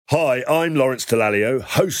Hi, I'm Lawrence Dallaglio,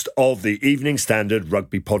 host of the Evening Standard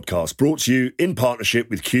Rugby Podcast, brought to you in partnership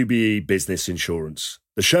with QBE Business Insurance.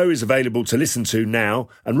 The show is available to listen to now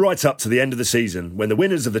and right up to the end of the season, when the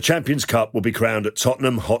winners of the Champions Cup will be crowned at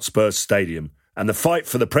Tottenham Hotspur Stadium, and the fight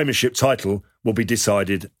for the Premiership title will be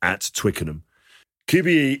decided at Twickenham.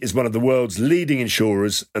 QBE is one of the world's leading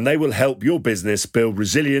insurers, and they will help your business build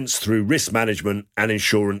resilience through risk management and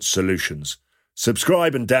insurance solutions.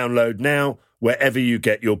 Subscribe and download now wherever you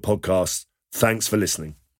get your podcasts. Thanks for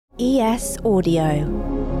listening. ES Audio.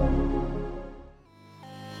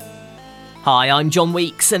 Hi, I'm John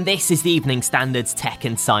Weeks, and this is the Evening Standard's Tech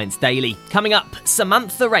and Science Daily. Coming up,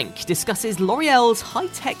 Samantha Renck discusses L'Oreal's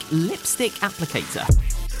high-tech lipstick applicator.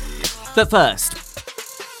 But first,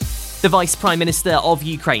 the Vice Prime Minister of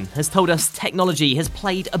Ukraine has told us technology has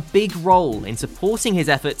played a big role in supporting his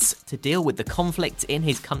efforts to deal with the conflict in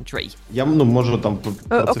his country.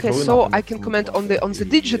 Okay, so I can comment on the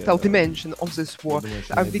digital dimension of this war.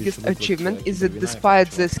 Our biggest achievement is that despite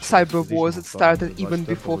this cyber wars that started even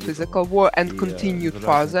before physical war and continued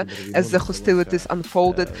further as the hostilities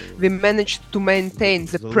unfolded, we managed to maintain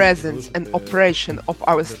the presence and operation of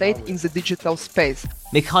our state in the digital space.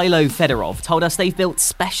 Mikhailo Fedorov told us they've built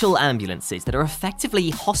special ambulances that are effectively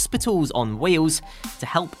hospitals on wheels to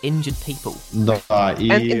help injured people. And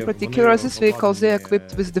in particular, these vehicles, they're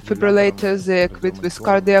equipped with defibrillators, they're equipped with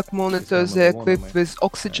cardiac monitors, they're equipped with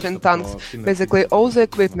oxygen tanks, basically all the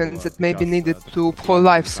equipment that may be needed for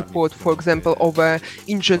life support, for example, of an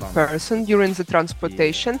injured person during the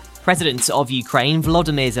transportation. President of Ukraine,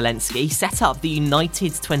 Volodymyr Zelensky, set up the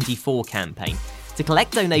United 24 campaign to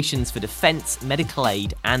collect donations for defence, medical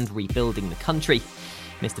aid and rebuilding the country.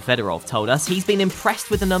 Mr. Fedorov told us he's been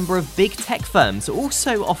impressed with a number of big tech firms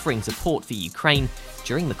also offering support for Ukraine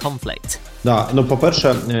during the conflict.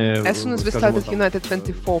 As soon as we started United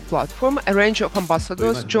 24 platform, a range of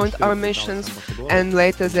ambassadors joined our missions, and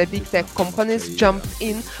later the big tech companies jumped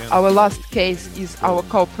in. Our last case is our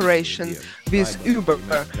cooperation with Uber,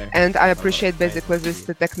 and I appreciate basically these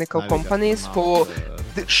technical companies for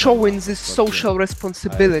showing this social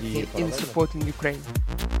responsibility in supporting Ukraine.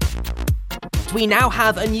 We now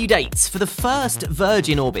have a new date for the first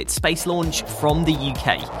Virgin Orbit space launch from the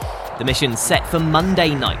UK. The mission's set for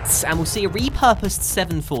Monday night and will see a repurposed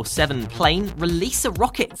 747 plane release a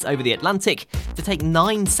rocket over the Atlantic to take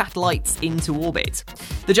 9 satellites into orbit.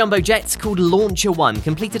 The jumbo jet, called Launcher One,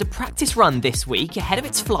 completed a practice run this week ahead of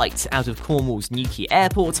its flight out of Cornwall's Newquay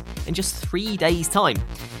Airport in just 3 days' time.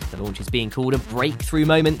 The launch is being called a breakthrough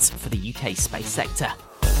moment for the UK space sector.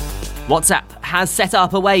 WhatsApp has set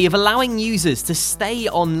up a way of allowing users to stay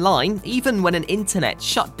online even when an internet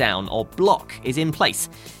shutdown or block is in place.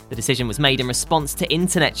 The decision was made in response to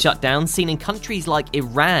internet shutdowns seen in countries like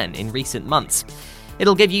Iran in recent months.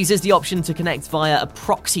 It'll give users the option to connect via a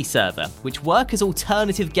proxy server, which work as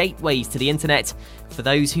alternative gateways to the internet for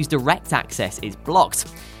those whose direct access is blocked.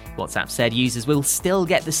 WhatsApp said users will still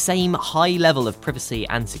get the same high level of privacy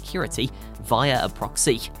and security via a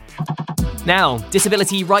proxy. Now,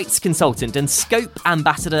 disability rights consultant and Scope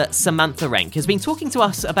ambassador Samantha Renck has been talking to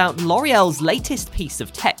us about L'Oreal's latest piece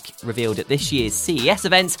of tech revealed at this year's CES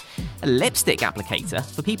event, a lipstick applicator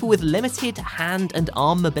for people with limited hand and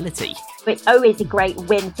arm mobility. It's always a great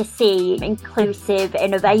win to see inclusive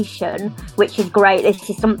innovation, which is great. This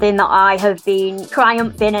is something that I have been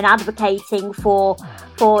triumphing and advocating for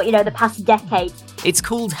the past decade. It's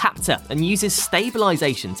called Hapta and uses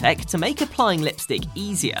stabilisation tech to make applying lipstick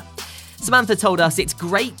easier. Samantha told us it's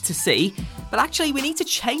great to see, but actually we need to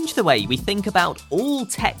change the way we think about all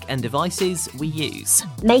tech and devices we use.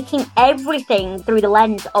 Making everything through the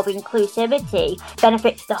lens of inclusivity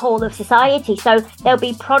benefits the whole of society. So there'll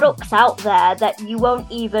be products out there that you won't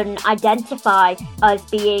even identify as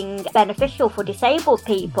being beneficial for disabled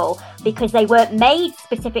people because they weren't made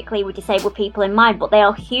specifically with disabled people in mind, but they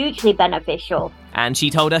are hugely beneficial. And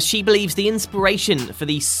she told us she believes the inspiration for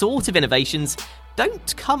these sort of innovations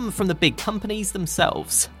don't come from the big companies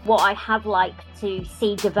themselves. What I have liked to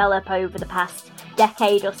see develop over the past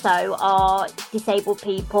decade or so are disabled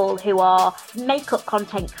people who are makeup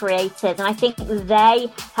content creators, and I think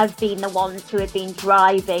they have been the ones who have been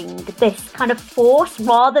driving this kind of force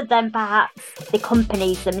rather than perhaps the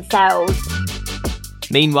companies themselves.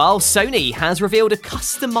 Meanwhile, Sony has revealed a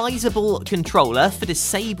customizable controller for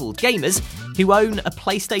disabled gamers who own a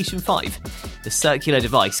PlayStation 5. The circular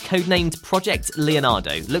device, codenamed Project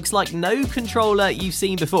Leonardo, looks like no controller you've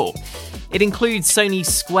seen before. It includes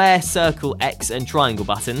Sony's square, circle, X and triangle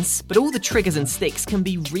buttons, but all the triggers and sticks can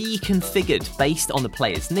be reconfigured based on the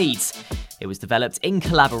player's needs. It was developed in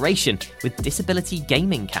collaboration with disability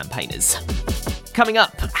gaming campaigners. Coming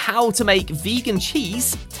up, how to make vegan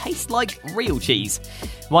cheese taste like real cheese.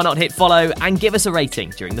 Why not hit follow and give us a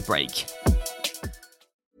rating during the break?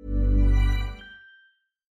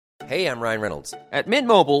 Hey, I'm Ryan Reynolds. At Mint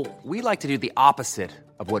Mobile, we like to do the opposite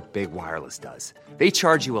of what Big Wireless does. They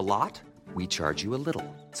charge you a lot, we charge you a little.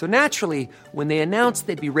 So naturally, when they announced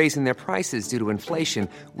they'd be raising their prices due to inflation,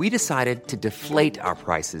 we decided to deflate our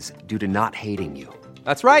prices due to not hating you.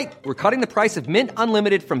 That's right. We're cutting the price of Mint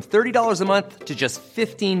Unlimited from $30 a month to just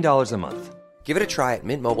 $15 a month. Give it a try at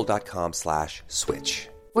mintmobile.com/switch.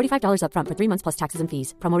 $45 up front for 3 months plus taxes and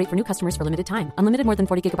fees. Promo rate for new customers for limited time. Unlimited more than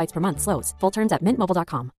 40 gigabytes per month. Slows full terms at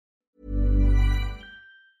mintmobile.com.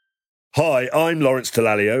 Hi, I'm Lawrence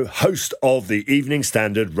Dallaglio, host of the Evening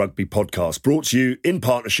Standard Rugby Podcast, brought to you in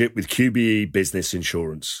partnership with QBE Business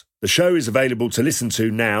Insurance. The show is available to listen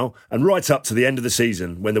to now and right up to the end of the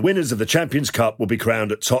season, when the winners of the Champions Cup will be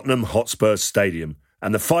crowned at Tottenham Hotspur Stadium,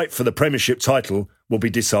 and the fight for the Premiership title will be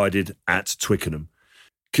decided at Twickenham.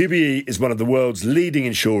 QBE is one of the world's leading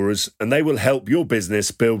insurers, and they will help your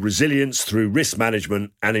business build resilience through risk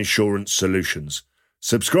management and insurance solutions.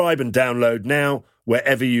 Subscribe and download now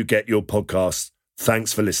wherever you get your podcasts.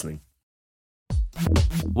 Thanks for listening.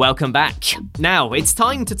 Welcome back. Now it's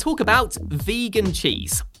time to talk about vegan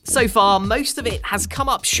cheese. So far, most of it has come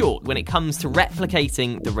up short when it comes to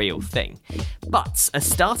replicating the real thing. But a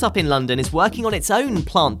startup in London is working on its own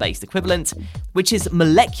plant-based equivalent, which is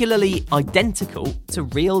molecularly identical to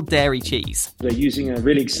real dairy cheese. They're using a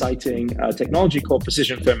really exciting technology called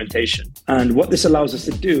precision fermentation. And what this allows us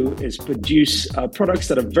to do is produce products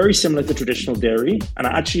that are very similar to traditional dairy and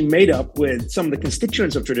are actually made up with some of the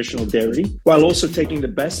constituents of traditional dairy, while also taking the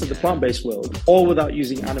best of the plant-based world, all without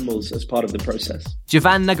using animals as part of the process.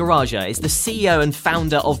 Javan Nagaraja is the CEO and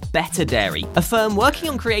founder of Better Dairy, a firm working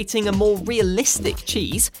on creating a more realistic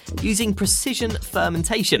cheese using precision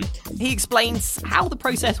fermentation. He explains how the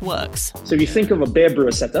process works. So if you think of a beer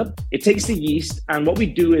brewer setup, it takes the yeast, and what we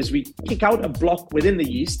do is we kick out a block within the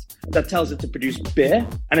yeast that tells it to produce beer,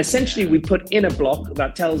 and essentially we put in a block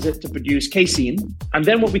that tells it to produce casein, and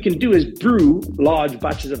then what we can do is brew large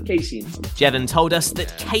batches of casein. Jevon told us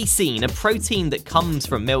that casein, a protein that comes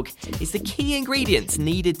from milk, is the key ingredient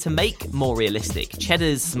needed to make more realistic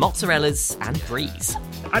cheddars, mozzarellas and bries.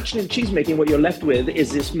 Actually, in cheese making, what you're left with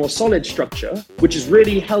is this more solid structure, which is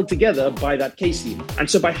really held together by that casein. And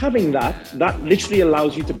so by having that literally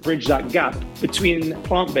allows you to bridge that gap between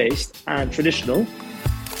plant-based and traditional.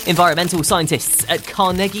 Environmental scientists at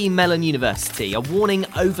Carnegie Mellon University are warning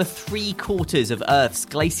over 3/4 of Earth's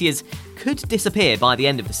glaciers could disappear by the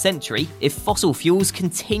end of the century if fossil fuels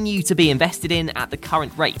continue to be invested in at the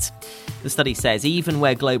current rate. The study says even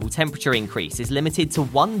where global temperature increase is limited to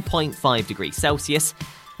 1.5 degrees Celsius,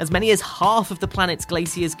 as many as half of the planet's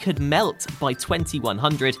glaciers could melt by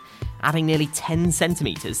 2100, adding nearly 10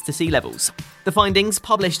 centimetres to sea levels. The findings,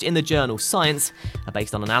 published in the journal Science, are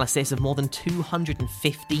based on analysis of more than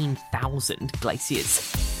 215,000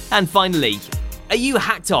 glaciers. And finally, are you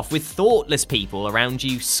hacked off with thoughtless people around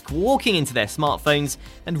you squawking into their smartphones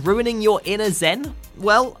and ruining your inner zen?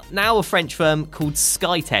 Well, now a French firm called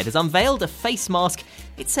SkyTed has unveiled a face mask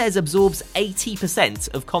it says absorbs 80%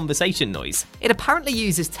 of conversation noise. It apparently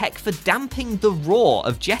uses tech for damping the roar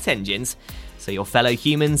of jet engines, so your fellow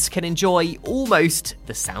humans can enjoy almost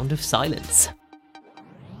the sound of silence.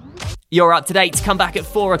 You're up to date. Come back at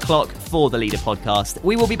 4 o'clock for the Leader podcast.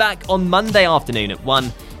 We will be back on Monday afternoon at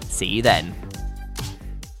 1. See you then.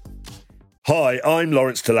 Hi, I'm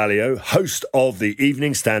Lawrence Dallaglio, host of the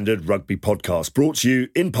Evening Standard Rugby Podcast, brought to you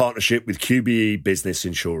in partnership with QBE Business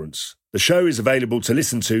Insurance. The show is available to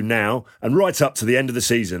listen to now and right up to the end of the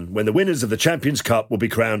season, when the winners of the Champions Cup will be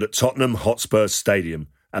crowned at Tottenham Hotspur Stadium,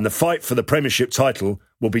 and the fight for the Premiership title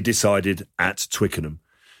will be decided at Twickenham.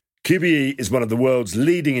 QBE is one of the world's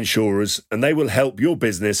leading insurers, and they will help your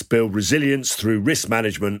business build resilience through risk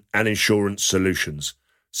management and insurance solutions.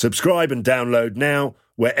 Subscribe and download now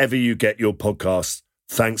wherever you get your podcasts.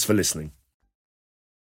 Thanks for listening.